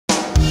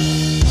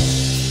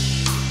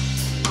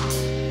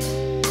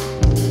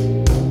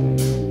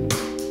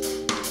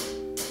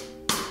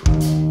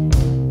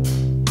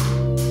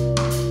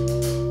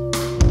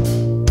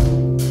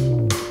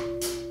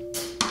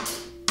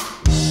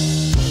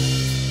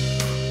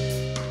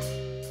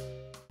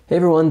Hey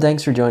everyone,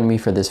 thanks for joining me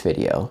for this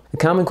video. A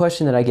common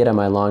question that I get on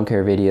my lawn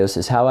care videos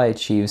is how I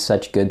achieve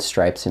such good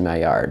stripes in my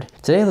yard.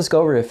 Today let's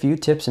go over a few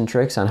tips and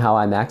tricks on how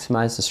I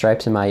maximize the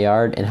stripes in my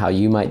yard and how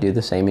you might do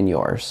the same in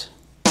yours.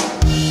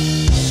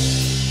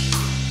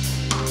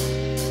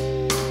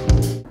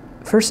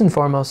 First and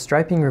foremost,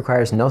 striping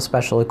requires no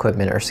special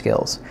equipment or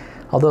skills,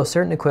 although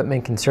certain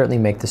equipment can certainly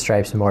make the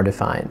stripes more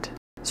defined.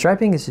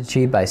 Striping is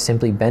achieved by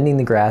simply bending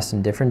the grass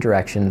in different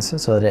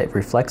directions so that it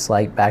reflects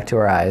light back to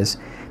our eyes,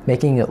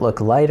 making it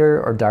look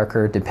lighter or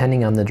darker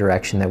depending on the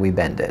direction that we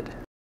bend it.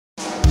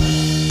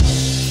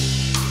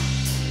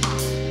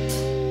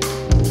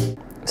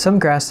 Some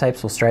grass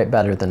types will stripe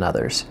better than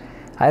others.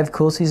 I have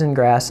cool season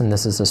grass and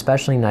this is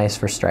especially nice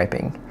for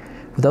striping.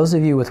 For those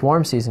of you with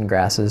warm season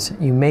grasses,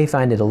 you may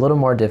find it a little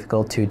more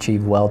difficult to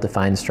achieve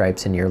well-defined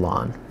stripes in your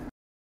lawn.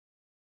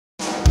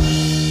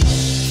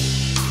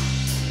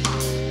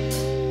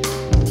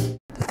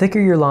 The thicker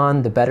your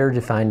lawn, the better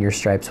defined your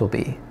stripes will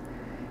be.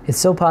 It's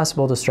still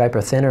possible to stripe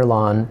a thinner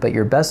lawn, but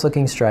your best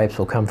looking stripes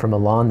will come from a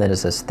lawn that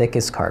is as thick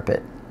as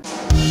carpet.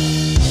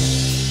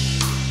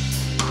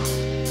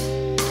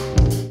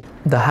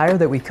 The higher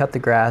that we cut the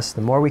grass,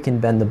 the more we can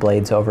bend the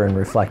blades over and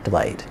reflect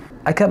light.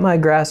 I cut my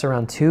grass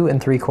around 2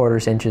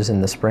 3/4 inches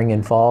in the spring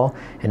and fall,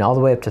 and all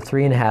the way up to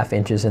 3.5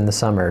 inches in the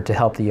summer to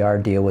help the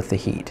yard deal with the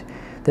heat.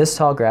 This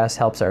tall grass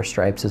helps our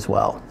stripes as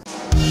well.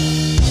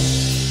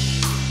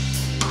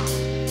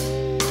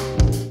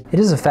 It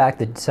is a fact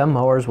that some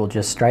mowers will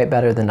just stripe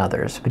better than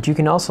others, but you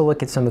can also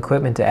look at some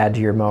equipment to add to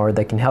your mower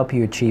that can help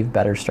you achieve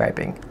better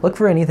striping. Look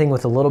for anything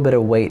with a little bit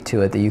of weight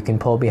to it that you can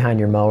pull behind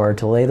your mower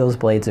to lay those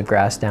blades of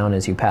grass down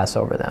as you pass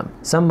over them.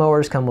 Some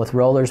mowers come with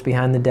rollers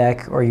behind the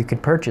deck, or you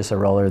could purchase a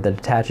roller that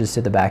attaches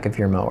to the back of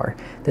your mower.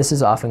 This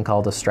is often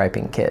called a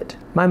striping kit.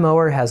 My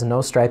mower has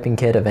no striping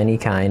kit of any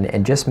kind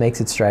and just makes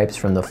its stripes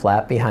from the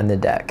flap behind the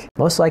deck.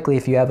 Most likely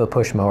if you have a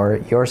push mower,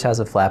 yours has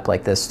a flap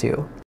like this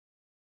too.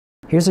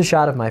 Here's a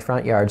shot of my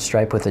front yard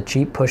striped with a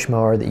cheap push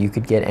mower that you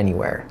could get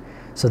anywhere.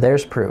 So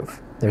there's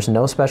proof. There's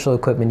no special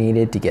equipment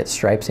needed to get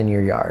stripes in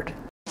your yard.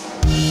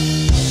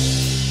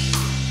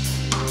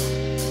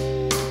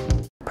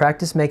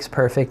 Practice makes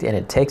perfect, and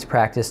it takes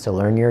practice to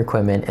learn your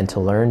equipment and to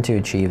learn to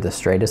achieve the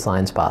straightest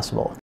lines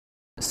possible.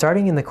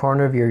 Starting in the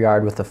corner of your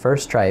yard with the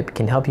first stripe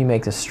can help you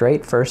make the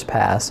straight first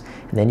pass,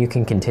 and then you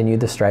can continue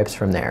the stripes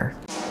from there.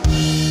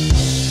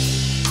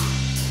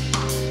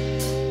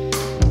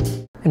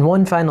 And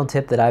one final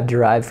tip that I've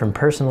derived from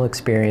personal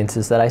experience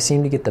is that I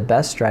seem to get the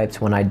best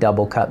stripes when I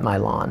double cut my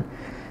lawn.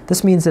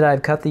 This means that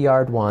I've cut the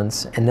yard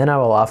once, and then I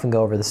will often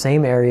go over the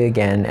same area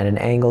again at an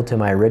angle to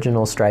my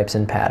original stripes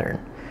and pattern.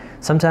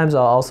 Sometimes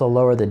I'll also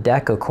lower the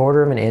deck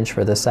 1/4 inch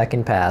for the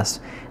second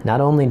pass.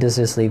 Not only does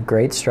this leave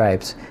great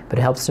stripes, but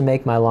it helps to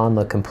make my lawn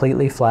look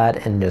completely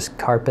flat and as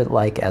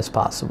carpet-like as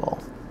possible.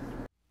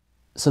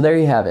 So there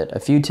you have it, a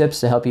few tips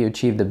to help you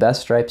achieve the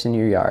best stripes in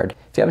your yard.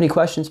 If you have any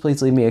questions,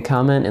 please leave me a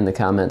comment in the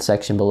comment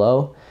section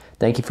below.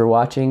 Thank you for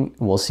watching,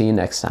 and we'll see you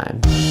next time.